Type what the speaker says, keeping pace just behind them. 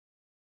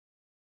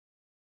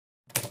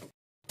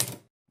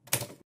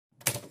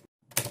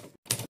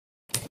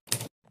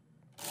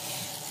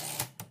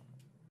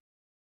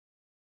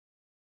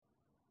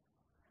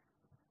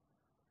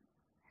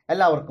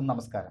എല്ലാവർക്കും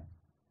നമസ്കാരം.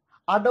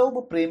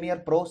 Adobe premier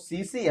pro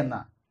CC എന്ന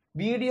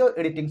വീഡിയോ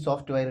എഡിറ്റിംഗ്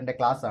സോഫ്റ്റ്വെയറിന്റെ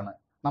ക്ലാസ് ആണ്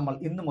നമ്മൾ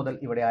ഇന്നു മുതൽ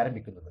ഇവിടെ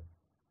ആരംഭിക്കുന്നത്.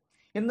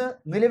 ഇന്ന്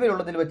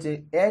നിലവിലുള്ളതിൽ വെച്ച്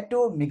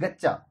ഏറ്റവും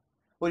മികച്ച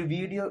ഒരു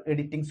വീഡിയോ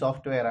എഡിറ്റിംഗ്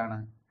സോഫ്റ്റ്വെയർ ആണ്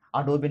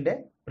അഡോബിന്റെ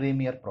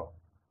പ്രീമിയർ പ്രോ.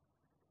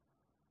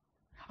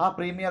 ആ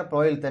പ്രീമിയർ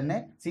പ്രോയിൽ തന്നെ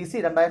CC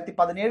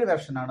 2017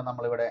 വെർഷനാണ്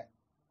നമ്മളിവിടെ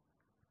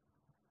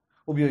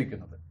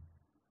ഉപയോഗിക്കുന്നത്.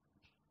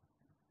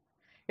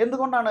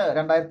 എന്തുകൊണ്ടാണ്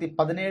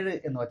 2017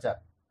 എന്ന് വെച്ചാൽ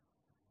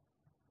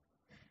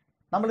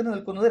നമ്മൾ ഇന്ന്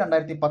നിൽക്കുന്നത്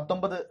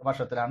 2019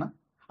 വർഷത്തിലാണ്.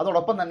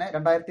 അതോടൊപ്പം തന്നെ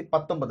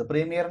 2019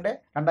 പ്രീമിയറിന്റെ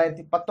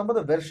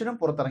 2019 വെർഷനും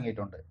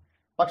പുറത്തിറങ്ങിയിട്ടുണ്ട്.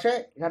 പക്ഷേ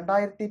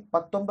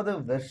 2019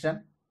 വെർഷൻ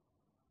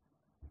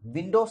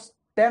വിൻഡോസ്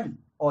 10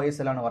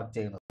 OSലാണ് വർക്ക്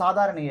ചെയ്യുന്നത്.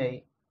 സാധാരണയായി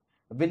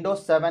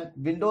വിൻഡോസ് 7,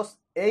 വിൻഡോസ്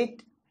 8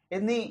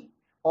 എന്നീ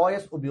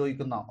OS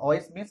ഉപയോഗിക്കുന്ന,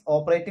 OS മീൻസ്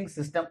ഓപ്പറേറ്റിംഗ്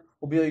സിസ്റ്റം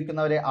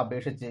ഉപയോഗിക്കുന്നവരെ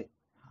അപേക്ഷിച്ച്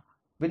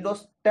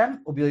വിൻഡോസ് 10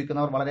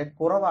 ഉപയോഗിക്കുന്നവർ വളരെ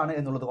കുറവാണ്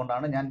എന്നുള്ളത്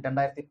കൊണ്ടാണ് ഞാൻ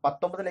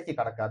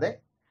 2019 കടക്കാതെ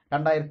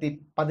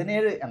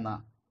 2017 എന്ന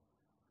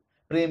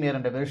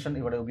പ്രീമിയറിന്റെ വെർഷൻ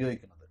ഇവിടെ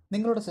ഉപയോഗിക്കുന്നത്.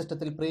 നിങ്ങളുടെ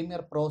സിസ്റ്റത്തിൽ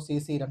പ്രീമിയർ പ്രോ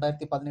CC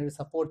 2017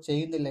 സപ്പോർട്ട്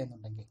ചെയ്യുന്നില്ല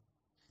എന്നുണ്ടെങ്കിൽ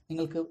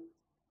നിങ്ങൾക്ക്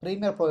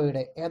പ്രീമിയർ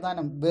പ്രോയുടെ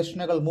ഏതാനും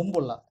വെർഷനുകൾ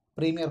മുമ്പുള്ള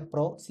പ്രീമിയർ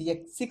പ്രോ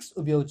CX6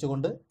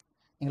 ഉപയോഗിച്ചുകൊണ്ട്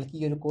നിങ്ങൾക്ക്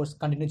ഈ ഒരു കോഴ്സ്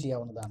കണ്ടിന്യൂ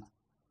ചെയ്യാവുന്നതാണ്.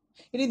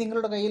 ഇനി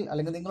നിങ്ങളുടെ കയ്യിൽ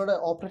അല്ലെങ്കിൽ നിങ്ങളുടെ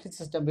ഓപ്പറേറ്റിംഗ്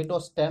സിസ്റ്റം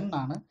വിൻഡോസ് 10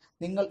 ആണ്,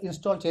 നിങ്ങൾ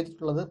ഇൻസ്റ്റാൾ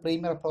ചെയ്തിട്ടുള്ളത്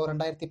പ്രീമിയർ പ്രോ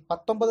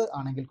 2019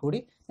 ആണെങ്കിൽ കൂടി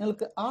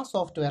നിങ്ങൾക്ക് ആ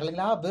സോഫ്റ്റ്വെയർ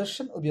അല്ലെങ്കിൽ ആ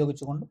വെർഷൻ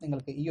ഉപയോഗിച്ചുകൊണ്ട്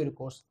നിങ്ങൾക്ക് ഈ ഒരു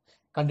കോഴ്സ്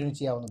കണ്ടിന്യൂ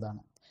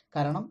ചെയ്യാവുന്നതാണ്.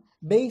 കാരണം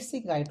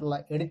ബേസിക് ആയിട്ടുള്ള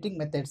എഡിറ്റിംഗ്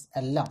മെത്തേഡ്സ്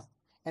എല്ലാം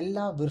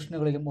എല്ലാ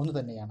വെർഷനുകളിലും ഒന്ന്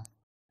തന്നെയാണ്.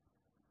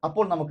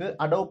 അപ്പോൾ നമുക്ക്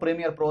അഡോബ്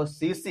പ്രീമിയർ പ്രോ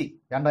CC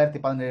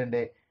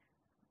 2017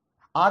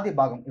 ആദ്യ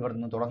ഭാഗം ഇവിടെ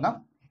നിന്ന് തുടങ്ങാം.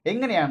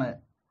 എങ്ങനെയാണ്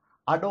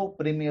Adobe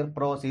premier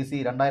pro CC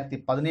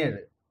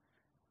 2017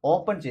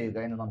 open ചെയ്യുക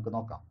എന്ന് നമുക്ക്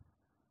നോക്കാം.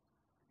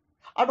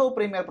 അഡോബ്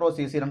പ്രീമിയർ പ്രോ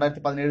CC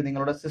 2017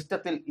 നിങ്ങളുടെ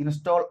സിസ്റ്റത്തിൽ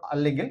ഇൻസ്റ്റാൾ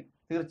അല്ലെങ്കിൽ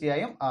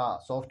തീർച്ചയായും ആ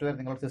സോഫ്റ്റ്വെയർ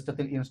നിങ്ങളുടെ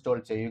സിസ്റ്റത്തിൽ ഇൻസ്റ്റാൾ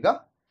ചെയ്യുക.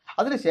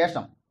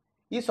 അതിനുശേഷം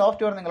ഈ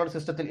സോഫ്റ്റ്വെയർ നിങ്ങളുടെ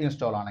സിസ്റ്റത്തിൽ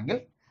ഇൻസ്റ്റാൾ ആണെങ്കിൽ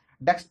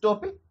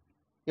ഡെസ്ക്ടോപ്പിൽ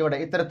ഇവിടെ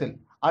ഇത്തരത്തിൽ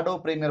Adobe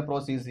premier pro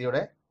CCയുടെ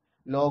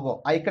logo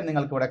icon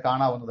നിങ്ങൾക്ക് ഇവിടെ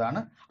കാണാവുന്നതാണ്.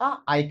 ആ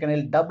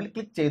ഐക്കണിൽ ഡബിൾ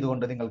ക്ലിക്ക്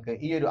ചെയ്തുകൊണ്ട് നിങ്ങൾക്ക്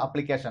ഈ ഒരു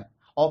ആപ്ലിക്കേഷൻ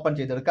ഓപ്പൺ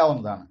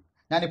ചെയ്തെടുക്കാവുന്നതാണ്.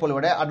 ഞാനിപ്പോൾ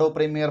ഇവിടെ അഡോബ്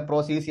പ്രീമിയർ പ്രോ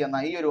CC എന്ന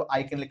ഈ ഒരു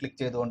ഐക്കണിൽ ക്ലിക്ക്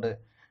ചെയ്തുകൊണ്ട്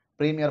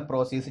പ്രീമിയർ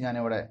പ്രോ CC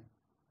ഞാനിവിടെ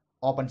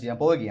ഓപ്പൺ ചെയ്യാൻ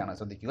പോവുകയാണ്.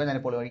 ശ്രദ്ധിക്കുക,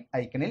 ഞാനിപ്പോൾ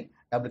ഐക്കണിൽ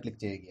ഡബിൾ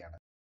ക്ലിക്ക് ചെയ്യുകയാണ്.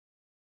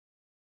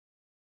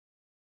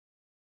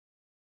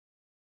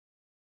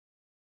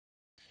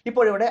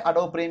 ഇപ്പോൾ ഇവിടെ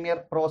Adobe premier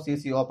pro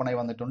CC open ആയി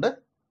വന്നിട്ടുണ്ട്.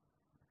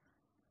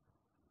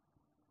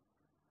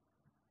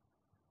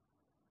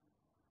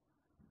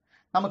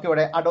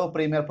 നമുക്കിവിടെ Adobe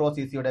premier pro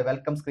CCയുടെ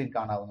welcome screen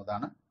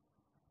കാണാവുന്നതാണ്.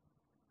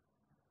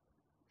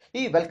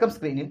 ഈ വെൽക്കം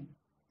സ്ക്രീനിൽ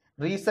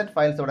റീസെന്റ്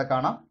ഫയൽസ് ഇവിടെ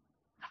കാണാം.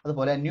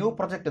 അതുപോലെ ന്യൂ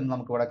പ്രൊജക്ട് എന്ന്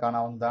നമുക്ക് ഇവിടെ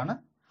കാണാവുന്നതാണ്.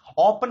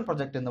 ഓപ്പൺ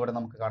പ്രൊജക്ട് എന്നിവിടെ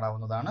നമുക്ക്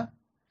കാണാവുന്നതാണ്.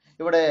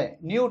 ഇവിടെ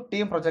ന്യൂ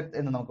ടീം പ്രൊജക്ട്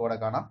എന്ന് നമുക്ക് ഇവിടെ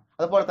കാണാം.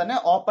 അതുപോലെ തന്നെ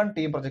ഓപ്പൺ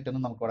ടീം പ്രൊജക്ട്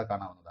എന്ന് നമുക്ക് ഇവിടെ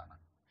കാണാവുന്നതാണ്.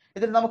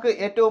 ഇതിൽ നമുക്ക്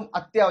ഏറ്റവും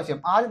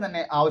അത്യാവശ്യം ആദ്യം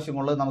തന്നെ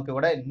ആവശ്യമുള്ളത് നമുക്ക്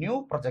ഇവിടെ ന്യൂ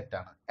പ്രൊജക്ട്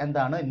ആണ്.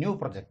 എന്താണ് ന്യൂ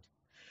പ്രൊജക്ട്?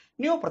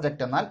 ന്യൂ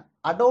പ്രൊജക്ട് എന്നാൽ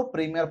അഡോബ്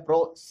പ്രീമിയർ പ്രോ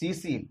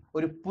CCയിൽ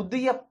ഒരു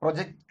പുതിയ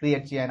പ്രൊജക്ട്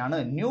ക്രിയേറ്റ് ചെയ്യാനാണ്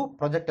ന്യൂ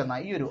പ്രൊജക്ട് എന്ന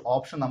ഈ ഒരു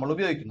ഓപ്ഷൻ നമ്മൾ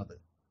ഉപയോഗിക്കുന്നത്.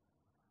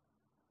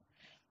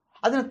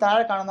 അതിന്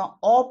താഴെ കാണുന്ന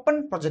ഓപ്പൺ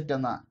പ്രൊജക്ട്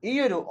എന്ന ഈ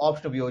ഒരു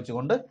ഓപ്ഷൻ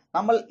ഉപയോഗിച്ചുകൊണ്ട്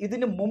നമ്മൾ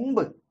ഇതിനു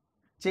മുമ്പ്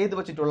ചെയ്തു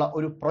വെച്ചിട്ടുള്ള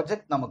ഒരു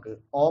പ്രൊജക്ട് നമുക്ക്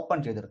ഓപ്പൺ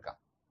ചെയ്തെടുക്കാം.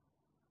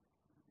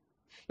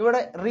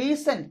 ഇവിടെ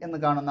റീസെന്റ് എന്ന്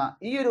കാണുന്ന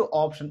ഈ ഒരു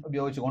ഓപ്ഷൻ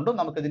ഉപയോഗിച്ചുകൊണ്ടും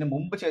നമുക്ക് ഇതിനു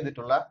മുമ്പ്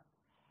ചെയ്തിട്ടുള്ള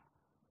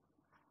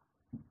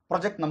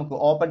പ്രൊജക്ട് നമുക്ക്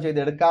ഓപ്പൺ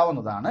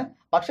ചെയ്തെടുക്കാവുന്നതാണ്.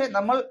 പക്ഷേ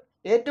നമ്മൾ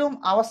ഏറ്റവും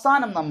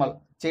അവസാനം നമ്മൾ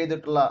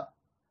ചെയ്തിട്ടുള്ള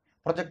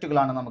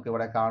പ്രൊജക്റ്റുകളാണ് നമുക്ക്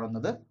ഇവിടെ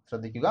കാണുന്നത്.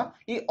 ശ്രദ്ധിക്കുക,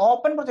 ഈ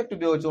ഓപ്പൺ പ്രൊജക്ട്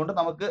ഉപയോഗിച്ചുകൊണ്ട്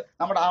നമുക്ക്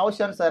നമ്മുടെ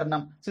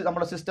ആവശ്യാനുസരണം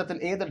നമ്മുടെ സിസ്റ്റത്തിൽ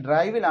ഏത്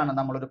ഡ്രൈവിലാണ്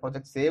നമ്മളൊരു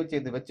പ്രൊജക്ട് സേവ്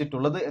ചെയ്ത്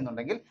വെച്ചിട്ടുള്ളത്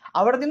എന്നുണ്ടെങ്കിൽ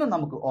അവിടെ നിന്നും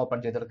നമുക്ക് ഓപ്പൺ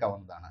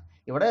ചെയ്തെടുക്കാവുന്നതാണ്.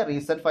 ഇവിടെ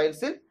റീസെന്റ്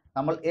ഫയൽസിൽ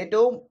നമ്മൾ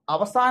ഏറ്റവും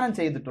അവസാനം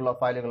ചെയ്തിട്ടുള്ള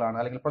ഫയലുകളാണ്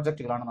അല്ലെങ്കിൽ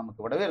പ്രൊജക്റ്റുകളാണ്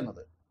നമുക്ക് ഇവിടെ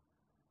വരുന്നത്.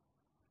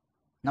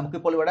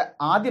 നമുക്കിപ്പോൾ ഇവിടെ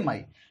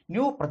ആദ്യമായി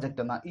ന്യൂ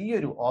പ്രൊജക്ട് എന്ന ഈ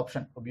ഒരു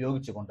ഓപ്ഷൻ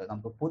ഉപയോഗിച്ചുകൊണ്ട്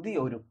നമുക്ക് പുതിയ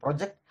ഒരു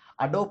project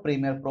Adobe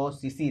premier pro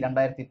CC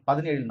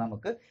 2017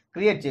 നമുക്ക്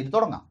ക്രിയേറ്റ് ചെയ്ത്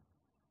തുടങ്ങാം.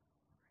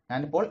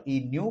 ഞാനിപ്പോൾ ഈ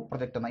ന്യൂ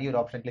പ്രൊജക്ട് എന്ന ഈ ഒരു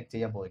ഓപ്ഷൻ ക്ലിക്ക്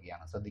ചെയ്യാൻ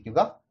പോവുകയാണ്. ശ്രദ്ധിക്കുക,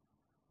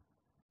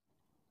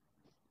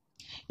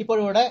 ഇപ്പോൾ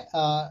ഇവിടെ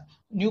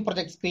ന്യൂ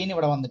പ്രൊജക്ട് സ്ക്രീൻ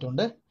ഇവിടെ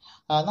വന്നിട്ടുണ്ട്.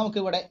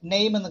 നമുക്കിവിടെ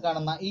നെയിം എന്ന്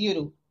കാണുന്ന ഈ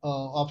ഒരു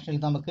ഓപ്ഷനിൽ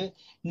നമുക്ക്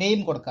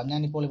നെയിം കൊടുക്കാം.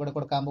 ഞാനിപ്പോൾ ഇവിടെ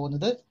കൊടുക്കാൻ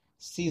പോകുന്നത്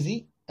CC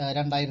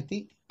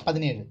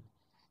 2017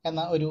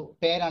 എന്ന ഒരു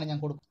പേരാണ് ഞാൻ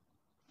കൊടുക്കുന്നത്.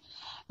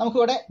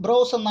 നമുക്കിവിടെ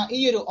ബ്രൗസ് എന്ന ഈ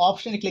ഒരു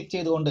ഓപ്ഷനിൽ ക്ലിക്ക്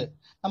ചെയ്തുകൊണ്ട്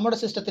നമ്മുടെ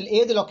സിസ്റ്റത്തിൽ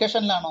ഏത്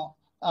ലൊക്കേഷനിലാണോ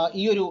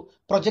ഈ ഒരു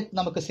പ്രൊജക്ട്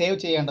നമുക്ക് സേവ്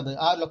ചെയ്യേണ്ടത്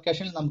ആ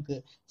ലൊക്കേഷനിൽ നമുക്ക്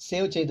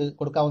സേവ് ചെയ്ത്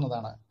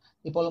കൊടുക്കാവുന്നതാണ്.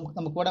 ഇപ്പോൾ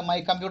നമുക്കിവിടെ മൈ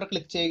കമ്പ്യൂട്ടർ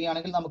ക്ലിക്ക്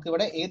ചെയ്യുകയാണെങ്കിൽ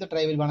നമുക്കിവിടെ ഏത്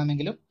ഡ്രൈവിൽ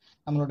വേണമെങ്കിലും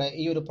നമ്മളുടെ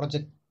ഈ ഒരു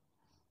പ്രൊജക്ട്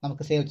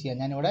നമുക്ക് സേവ് ചെയ്യാം.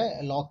 ഞാനിവിടെ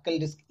ലോക്കൽ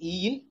ഡിസ്ക്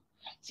Eയിൽ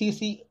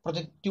CC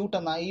പ്രൊജക്ട് ട്യൂട്ട്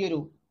എന്ന ഈ ഒരു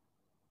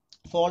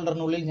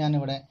ഫോൾഡറിനുള്ളിൽ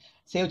ഞാനിവിടെ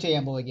സേവ്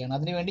ചെയ്യാൻ പോവുകയാണ്.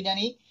 അതിനുവേണ്ടി ഞാൻ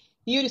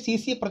ഈ ഒരു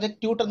CC പ്രൊജക്ട്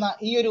ട്യൂട്ട് എന്ന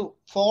ഈ ഒരു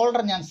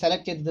ഫോൾഡർ ഞാൻ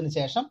സെലക്ട് ചെയ്തതിന്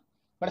ശേഷം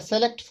ഇവിടെ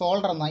സെലക്ട്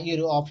ഫോൾഡർ എന്ന ഈ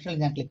ഒരു ഓപ്ഷനിൽ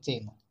ഞാൻ ക്ലിക്ക്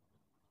ചെയ്യുന്നു.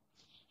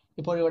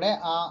 ഇപ്പോൾ ഇവിടെ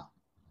ആ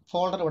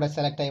ഫോൾഡർ ഇവിടെ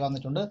സെലക്ട് ആയി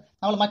വന്നിട്ടുണ്ട്.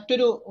 നമ്മൾ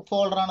മറ്റൊരു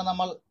ഫോൾഡറാണ്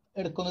നമ്മൾ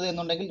എടുക്കുന്നത്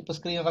എന്നുണ്ടെങ്കിൽ ഇപ്പോൾ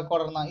സ്ക്രീൻ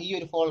റെക്കോർഡർ എന്ന ഈ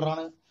ഒരു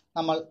ഫോൾഡറാണ്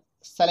നമ്മൾ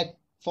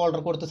ഫോൾഡർ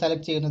കൊടുത്ത്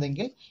സെലക്ട്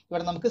ചെയ്യുന്നതെങ്കിൽ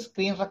ഇവിടെ നമുക്ക്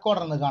സ്ക്രീൻ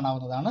റെക്കോർഡർ എന്ന്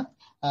കാണാവുന്നതാണ്.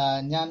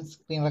 ഞാൻ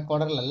സ്ക്രീൻ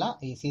റെക്കോർഡറിലല്ല,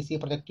 ഈ CC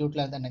പ്രൊജക്ട്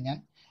ട്യൂട്ടിൽ തന്നെ ഞാൻ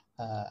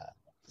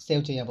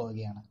സേവ് ചെയ്യാൻ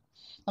പോവുകയാണ്.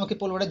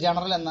 നമുക്കിപ്പോൾ ഇവിടെ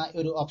ജനറൽ എന്ന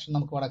ഒരു ഓപ്ഷൻ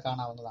നമുക്ക് ഇവിടെ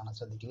കാണാവുന്നതാണ്.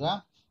 ശ്രദ്ധിക്കുക,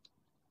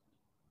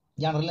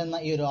 ജനറൽ എന്ന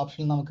ഈ ഒരു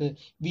ഓപ്ഷനിൽ നമുക്ക്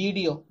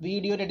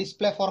വീഡിയോയുടെ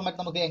ഡിസ്പ്ലേ ഫോർമാറ്റ്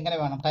നമുക്ക് എങ്ങനെ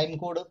വേണം, ടൈം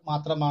കോഡ്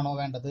മാത്രമാണോ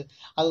വേണ്ടത്,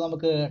 അത്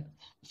നമുക്ക്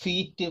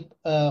ഫീറ്റ്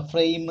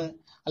ഫ്രെയിം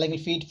അല്ലെങ്കിൽ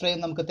ഫീറ്റ് ഫ്രെയിം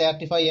നമുക്ക്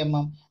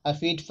 35mm,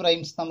 ഫീറ്റ്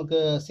ഫ്രെയിംസ് നമുക്ക്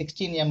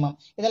 16mm,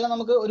 ഇതെല്ലാം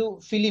നമുക്ക് ഒരു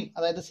ഫിലിം,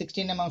 അതായത്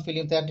 16mm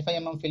ഫിലിം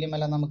 35mm ഫിലിം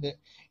എല്ലാം നമുക്ക്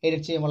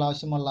എഡിറ്റ് ചെയ്യുമ്പോൾ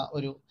ആവശ്യമുള്ള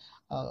ഒരു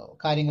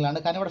കാര്യങ്ങളാണ്.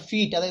 കാരണം ഇവിടെ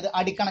ഫീറ്റ്, അതായത്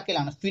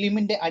അടിക്കണക്കിലാണ്,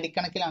 ഫിലിമിന്റെ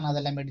അടിക്കണക്കിലാണ്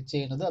അതെല്ലാം എഡിറ്റ്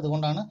ചെയ്യുന്നത്.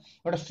 അതുകൊണ്ടാണ്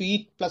ഇവിടെ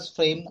ഫീറ്റ് പ്ലസ്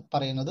ഫ്രെയിം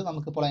പറയുന്നത്.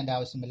 നമുക്കിപ്പോൾ അതിന്റെ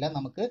ആവശ്യമില്ല.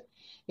 നമുക്ക്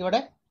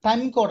ഇവിടെ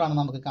ടൈം കോഡാണ്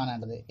നമുക്ക്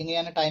കാണേണ്ടത്.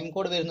 എങ്ങനെയാണ് ടൈം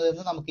കോഡ് വരുന്നത്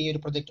എന്ന് നമുക്ക് ഈ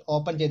ഒരു പ്രൊജക്ട്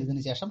ഓപ്പൺ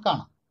ചെയ്തതിന് ശേഷം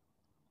കാണാം.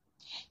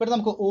 ഇവിടെ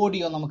നമുക്ക്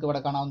ഓഡിയോ നമുക്ക് ഇവിടെ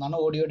കാണാവുന്നതാണ്.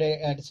 ഓഡിയോയുടെ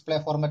ഡിസ്പ്ലേ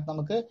ഫോർമാറ്റ്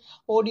നമുക്ക്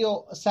ഓഡിയോ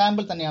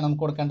സാമ്പിൾ തന്നെയാണ്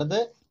നമുക്ക് കൊടുക്കേണ്ടത്.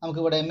 നമുക്ക്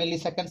ഇവിടെ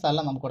milliseconds അല്ല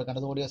നമുക്ക്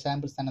കൊടുക്കേണ്ടത്, ഓഡിയോ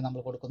സാമ്പിൾസ് തന്നെ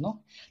നമ്മൾ കൊടുക്കുന്നു.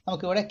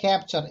 നമുക്ക് ഇവിടെ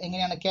ക്യാപ്ചർ,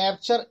 എങ്ങനെയാണ്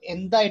ക്യാപ്ചർ,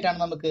 എന്തായിട്ടാണ്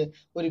നമുക്ക്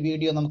ഒരു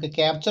വീഡിയോ നമുക്ക്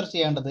ക്യാപ്ചർ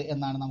ചെയ്യേണ്ടത്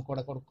എന്നാണ് നമുക്ക്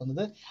ഇവിടെ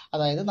കൊടുക്കുന്നത്.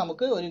 അതായത്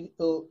നമുക്ക്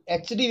ഒരു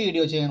HD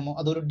വീഡിയോ ചെയ്യണമോ,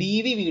 അതൊരു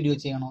DV വീഡിയോ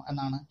ചെയ്യണോ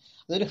എന്നാണ്,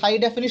 അതൊരു ഹൈ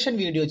ഡെഫിനിഷൻ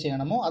വീഡിയോ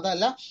ചെയ്യണമോ,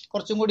 അതല്ല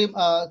കുറച്ചും കൂടി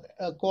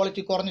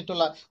ക്വാളിറ്റി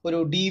കുറഞ്ഞിട്ടുള്ള ഒരു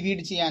DVD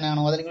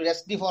ചെയ്യാനാണോ, അല്ലെങ്കിൽ ഒരു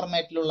SD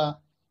ഫോർമാറ്റിലുള്ള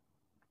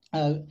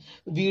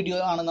വീഡിയോ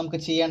ആണ് നമുക്ക്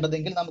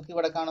ചെയ്യേണ്ടതെങ്കിൽ നമുക്ക്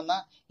ഇവിടെ കാണുന്ന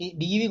ഈ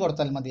DV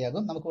കൊടുത്താൽ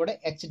മതിയാകും. നമുക്കിവിടെ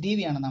HDV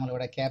ആണ്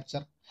നമ്മളിവിടെ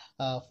ക്യാപ്ചർ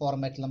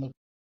ഫോർമാറ്റിൽ നമ്മൾ.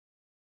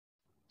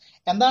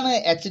 എന്താണ്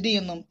HD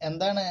എന്നും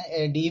എന്താണ്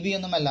DV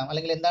എന്നുമെല്ലാം,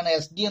 അല്ലെങ്കിൽ എന്താണ്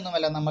SD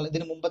എന്നുമെല്ലാം നമ്മൾ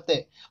ഇതിനു മുമ്പത്തെ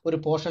ഒരു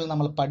പോർഷനിൽ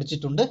നമ്മൾ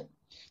പഠിച്ചിട്ടുണ്ട്.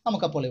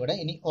 നമുക്കപ്പോൾ ഇവിടെ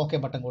ഇനി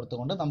OK ബട്ടൺ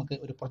കൊടുത്തുകൊണ്ട് നമുക്ക്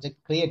ഒരു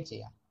പ്രൊജക്ട് ക്രിയേറ്റ്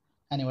ചെയ്യാം.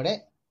 ഞാനിവിടെ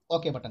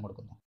OK ബട്ടൺ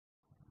കൊടുക്കുന്നു.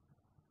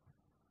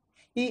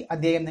 ഈ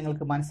അധ്യായം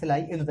നിങ്ങൾക്ക്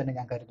മനസ്സിലായി എന്ന് തന്നെ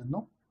ഞാൻ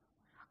കരുതുന്നു.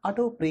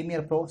 അഡോബ്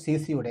പ്രീമിയർ പ്രോ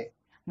CCയുടെ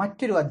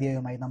മറ്റൊരു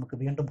അധ്യായവുമായി നമുക്ക്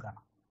വീണ്ടും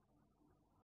കാണാം.